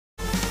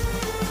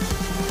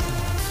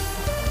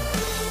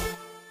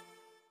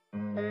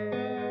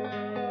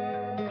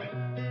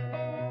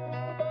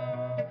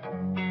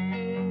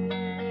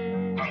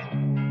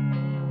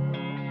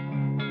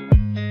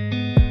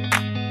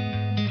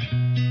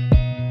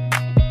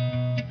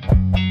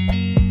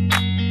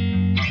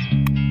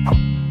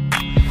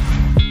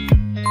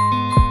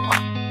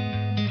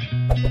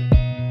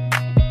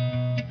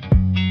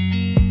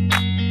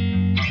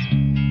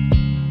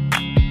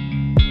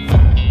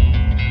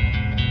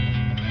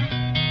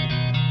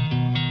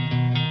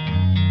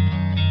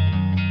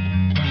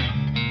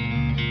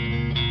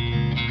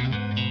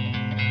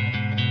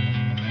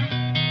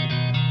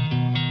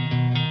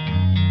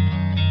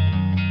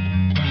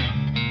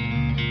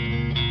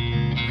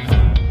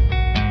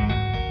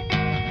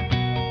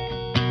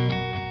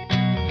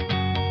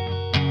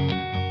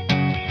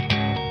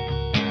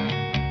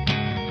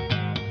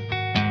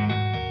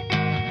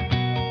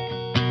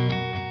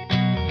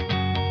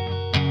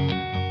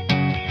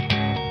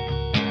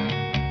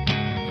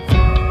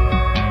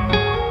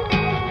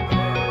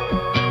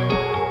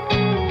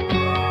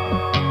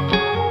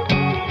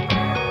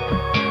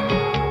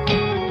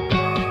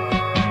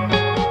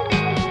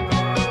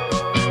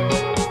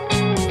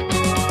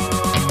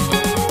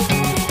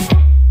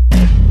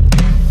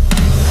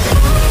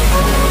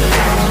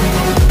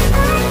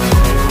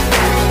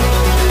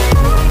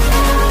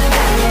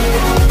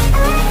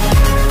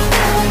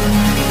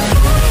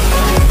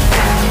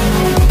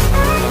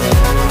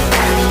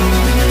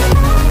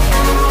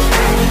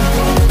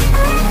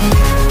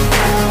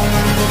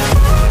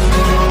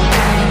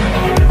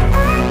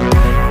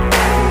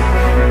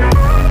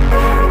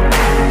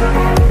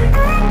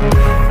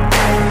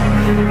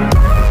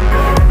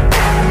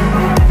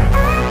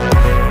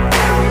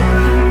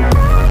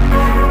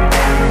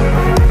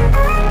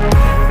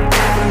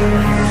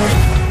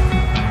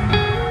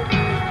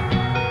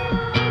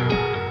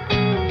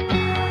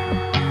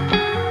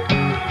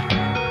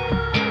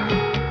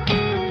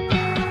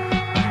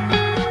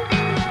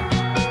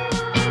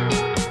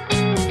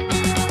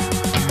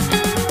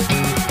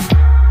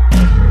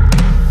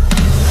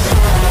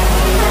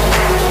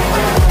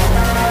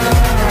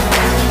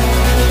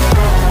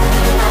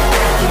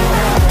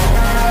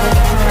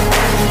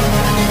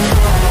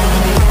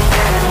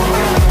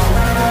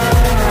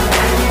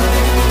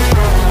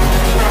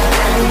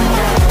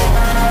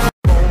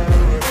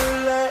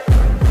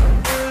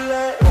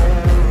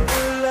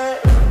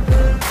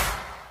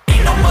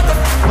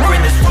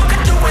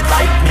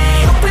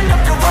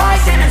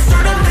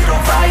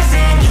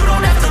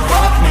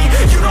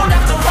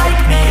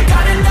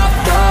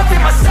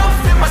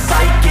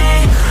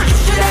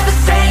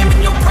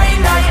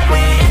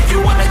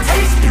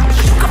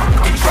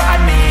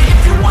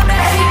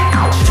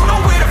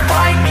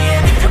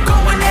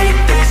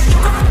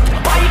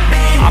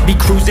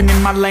cruising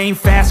in my lane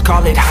fast,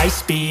 call it high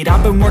speed.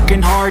 I've been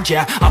working hard,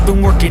 yeah, I've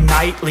been working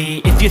nightly.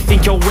 If you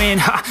think you'll win,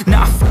 ha,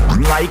 nah,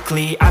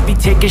 likely. I be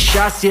taking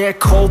shots, yeah,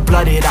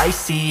 cold-blooded,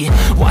 icy.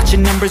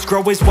 Watching numbers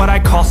grow is what I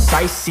call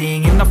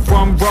sightseeing. In the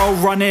front row,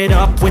 run it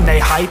up when they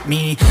hype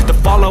me. The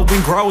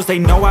following grows, they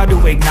know how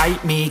to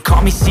ignite me.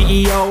 Call me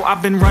CEO,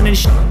 I've been running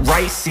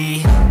right,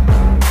 see.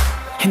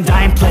 And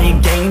I ain't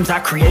playing games, I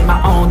create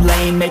my own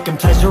lane, making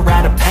pleasure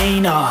out of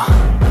pain,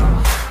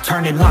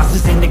 turning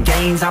losses into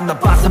gains. I'm the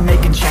boss, I'm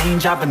making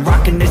change. I've been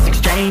rocking this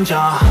exchange,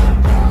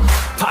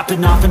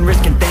 popping off and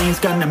risking things.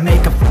 Gonna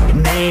make a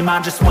f***ing name. I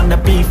just wanna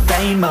be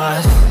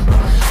famous,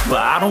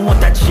 but I don't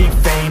want that cheap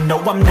fame. No,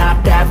 I'm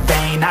not that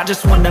vain. I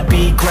just wanna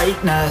be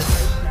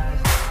greatness.